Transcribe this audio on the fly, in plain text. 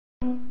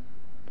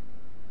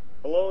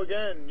Hello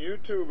again,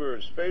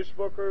 YouTubers,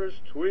 Facebookers,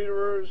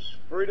 Tweeterers,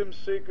 freedom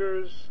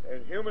seekers,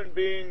 and human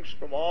beings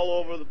from all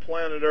over the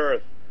planet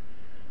Earth.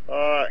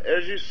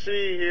 As you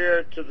see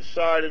here to the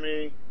side of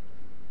me,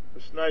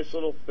 this nice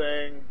little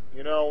thing,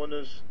 you know, when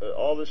there's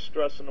all this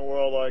stress in the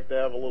world, I like to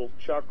have a little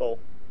chuckle.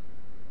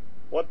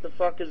 What the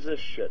fuck is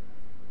this shit?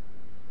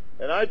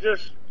 And I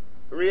just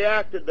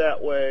reacted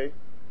that way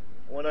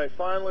when I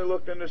finally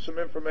looked into some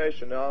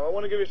information. Now, I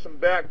want to give you some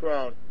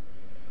background.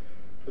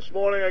 This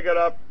morning I got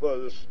up,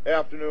 this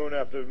afternoon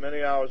after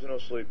many hours of no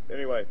sleep.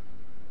 Anyway,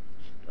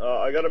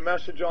 I got a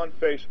message on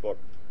Facebook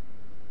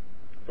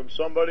from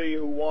somebody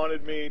who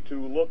wanted me to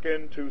look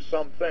into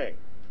something.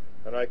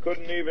 And I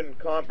couldn't even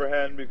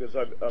comprehend because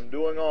I'm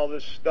doing all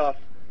this stuff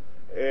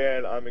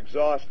and I'm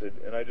exhausted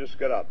and I just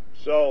got up.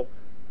 So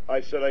I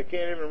said I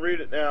can't even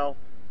read it now.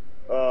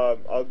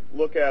 I'll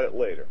look at it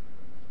later.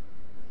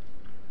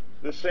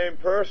 The same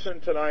person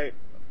tonight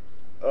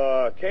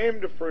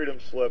came to Freedom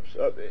Slips.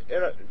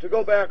 And to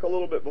go back a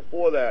little bit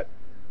before that,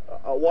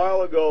 a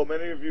while ago,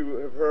 many of you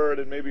have heard,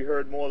 and maybe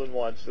heard more than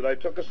once, that I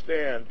took a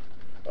stand.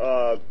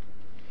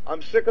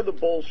 I'm sick of the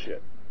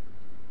bullshit.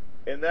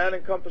 And that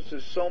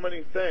encompasses so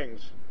many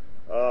things,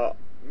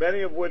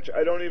 many of which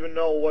I don't even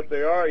know what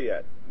they are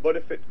yet. But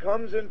if it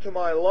comes into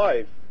my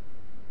life,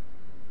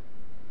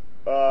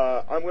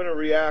 I'm going to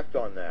react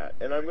on that.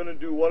 And I'm going to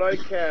do what I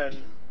can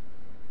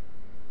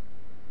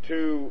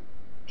to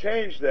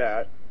change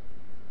that.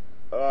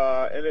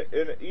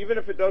 And even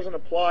if it doesn't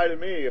apply to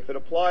me, if it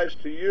applies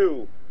to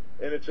you,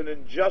 and it's an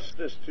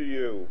injustice to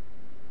you,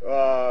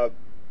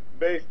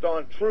 based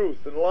on truth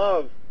and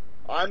love,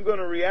 I'm going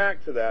to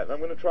react to that, and I'm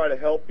going to try to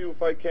help you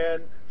if I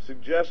can,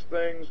 suggest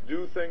things,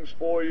 do things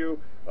for you,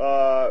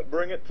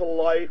 bring it to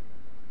light.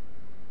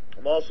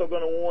 I'm also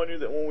going to warn you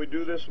that when we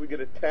do this, we get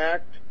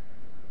attacked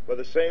by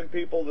the same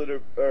people that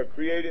are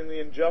creating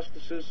the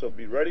injustices, so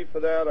be ready for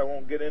that. I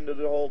won't get into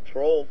the whole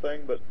troll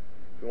thing, but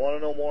if you want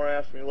to know more,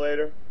 ask me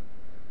later.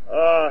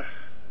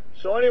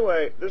 So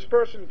anyway, this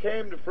person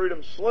came to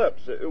Freedom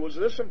Slips. It was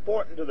this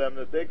important to them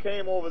that they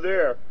came over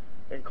there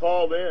and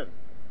called in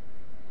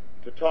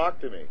to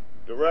talk to me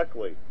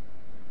directly.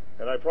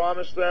 And I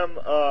promised them,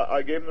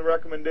 I gave them the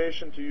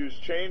recommendation to use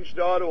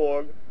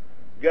change.org,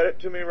 get it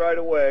to me right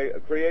away,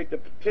 create the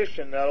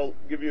petition that'll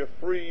give you a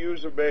free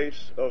user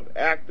base of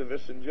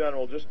activists in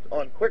general, just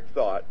on quick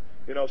thought,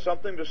 you know,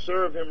 something to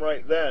serve him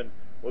right then.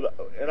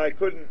 And I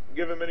couldn't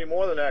give him any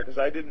more than that because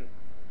I didn't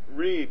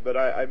read, but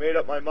I made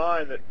up my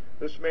mind that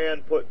this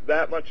man put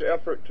that much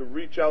effort to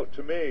reach out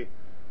to me.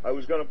 I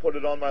was going to put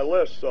it on my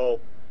list. So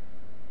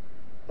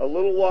a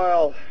little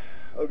while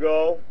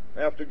ago,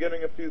 after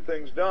getting a few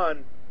things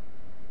done,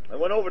 I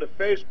went over to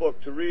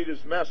Facebook to read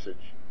his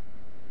message.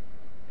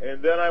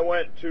 And then I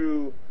went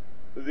to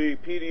the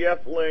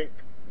PDF link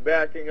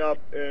backing up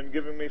and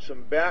giving me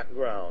some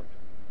background.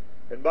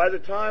 And by the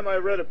time I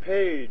read a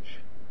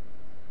page,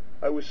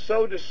 I was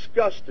so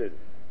disgusted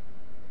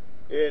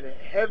and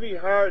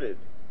heavy-hearted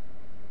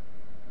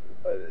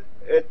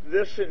at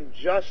this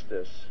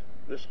injustice,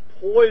 this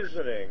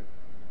poisoning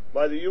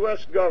by the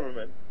U.S.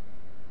 government,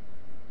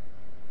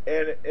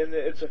 and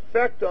its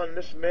effect on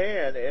this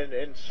man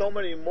and so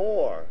many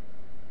more.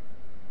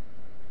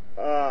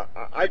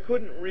 I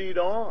couldn't read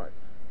on.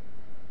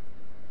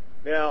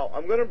 Now,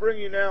 I'm going to bring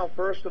you now,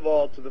 first of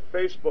all, to the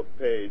Facebook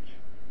page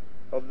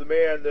of the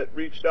man that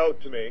reached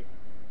out to me,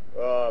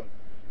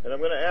 and I'm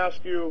going to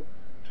ask you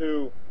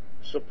to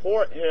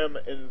support him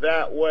in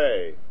that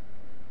way.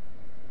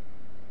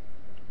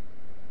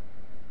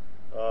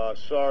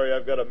 Sorry,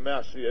 I've got a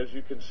mess. As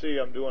you can see,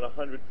 I'm doing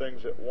 100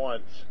 things at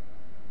once.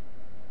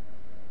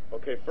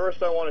 Okay,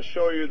 first I want to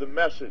show you the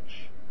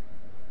message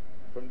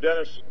from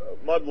Dennis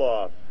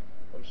Mudloff.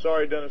 I'm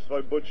sorry, Dennis, if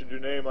I butchered your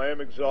name. I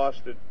am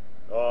exhausted.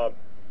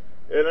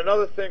 And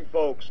another thing,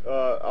 folks,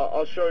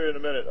 I'll show you in a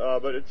minute,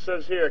 but it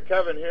says here,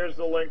 Kevin, here's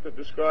the link that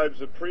describes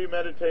the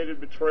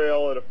premeditated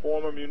betrayal at a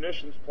former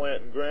munitions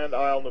plant in Grand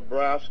Isle,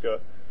 Nebraska.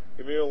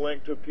 Give me a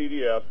link to a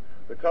PDF.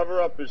 The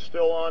cover-up is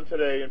still on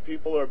today, and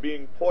people are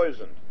being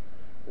poisoned.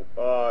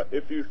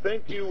 If you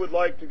think you would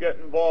like to get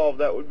involved,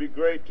 that would be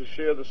great to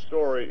share the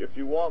story. If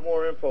you want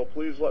more info,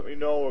 please let me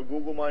know or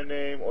Google my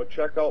name or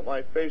check out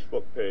my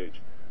Facebook page.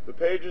 The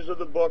pages of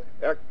the book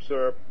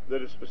excerpt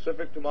that is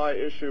specific to my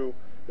issue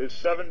is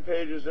 7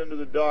 pages into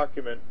the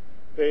document,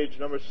 page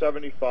number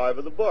 75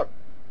 of the book.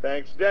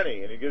 Thanks,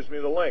 Denny, and he gives me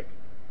the link.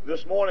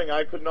 This morning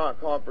I could not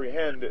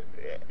comprehend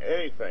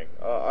anything.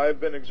 I've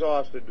been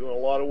exhausted doing a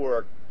lot of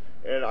work,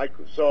 and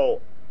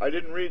so I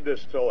didn't read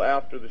this till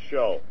after the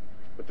show.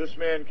 But this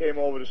man came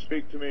over to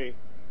speak to me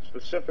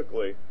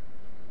specifically,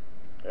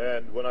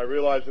 and when I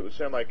realized it was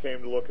him, I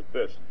came to look at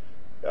this.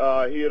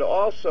 He had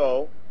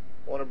also,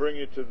 I want to bring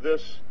you to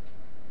this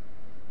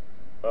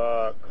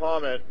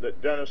comment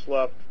that Dennis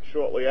left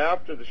shortly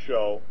after the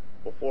show,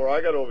 before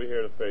I got over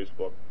here to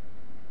Facebook.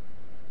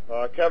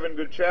 Kevin,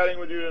 good chatting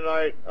with you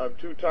tonight. I'm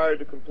too tired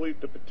to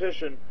complete the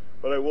petition,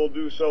 but I will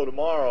do so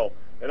tomorrow.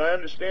 And I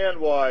understand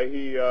why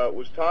he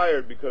was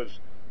tired, because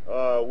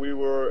we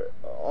were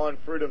on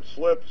Freedom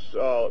Slips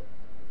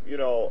you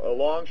know, a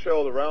long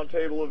show, the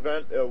roundtable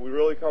event. We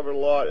really covered a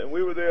lot, and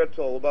we were there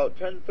till about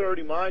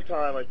 10:30 my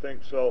time, I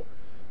think. So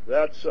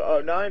that's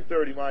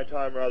 9:30 my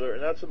time rather,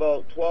 and that's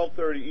about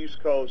 12:30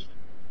 East Coast.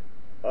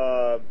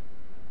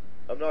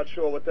 I'm not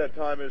sure what that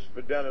time is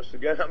for Dennis.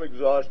 Again, I'm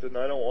exhausted and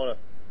I don't want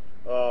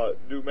to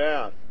do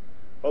math.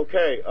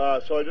 Okay,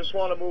 so I just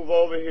want to move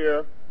over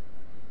here.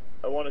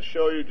 I want to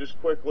show you just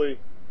quickly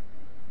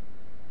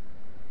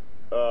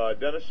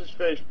Dennis's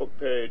Facebook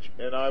page,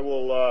 and I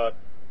will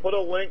put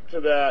a link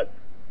to that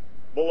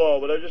below,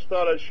 but I just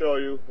thought I'd show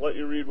you, let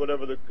you read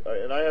whatever the,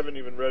 and I haven't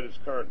even read his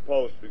current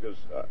post because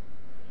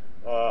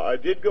I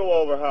did go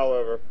over,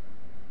 however,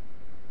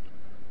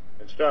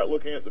 and start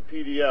looking at the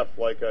PDF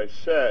like I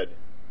said.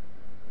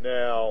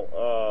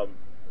 Now,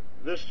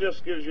 this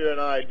just gives you an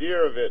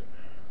idea of it.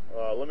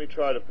 Let me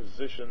try to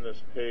position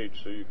this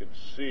page so you can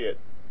see it.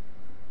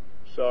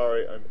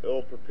 Sorry, I'm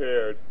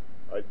ill-prepared.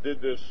 I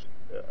did this,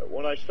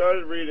 when I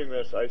started reading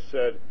this, I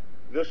said,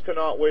 this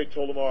cannot wait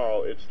till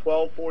tomorrow. It's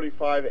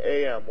 12:45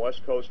 a.m.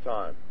 West Coast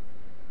time.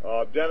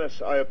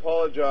 Dennis, I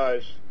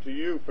apologize to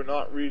you for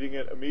not reading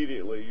it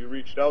immediately. You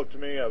reached out to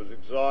me. I was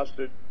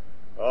exhausted.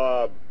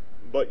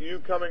 But you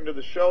coming to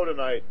the show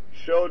tonight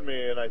showed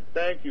me, and I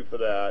thank you for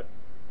that,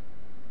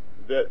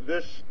 that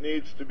this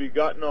needs to be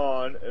gotten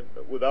on and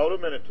without a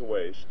minute to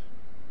waste.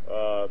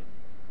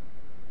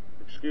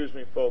 Excuse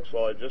me, folks,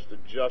 while I just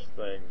adjust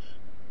things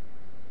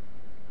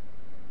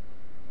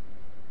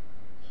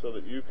so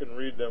that you can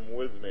read them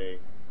with me.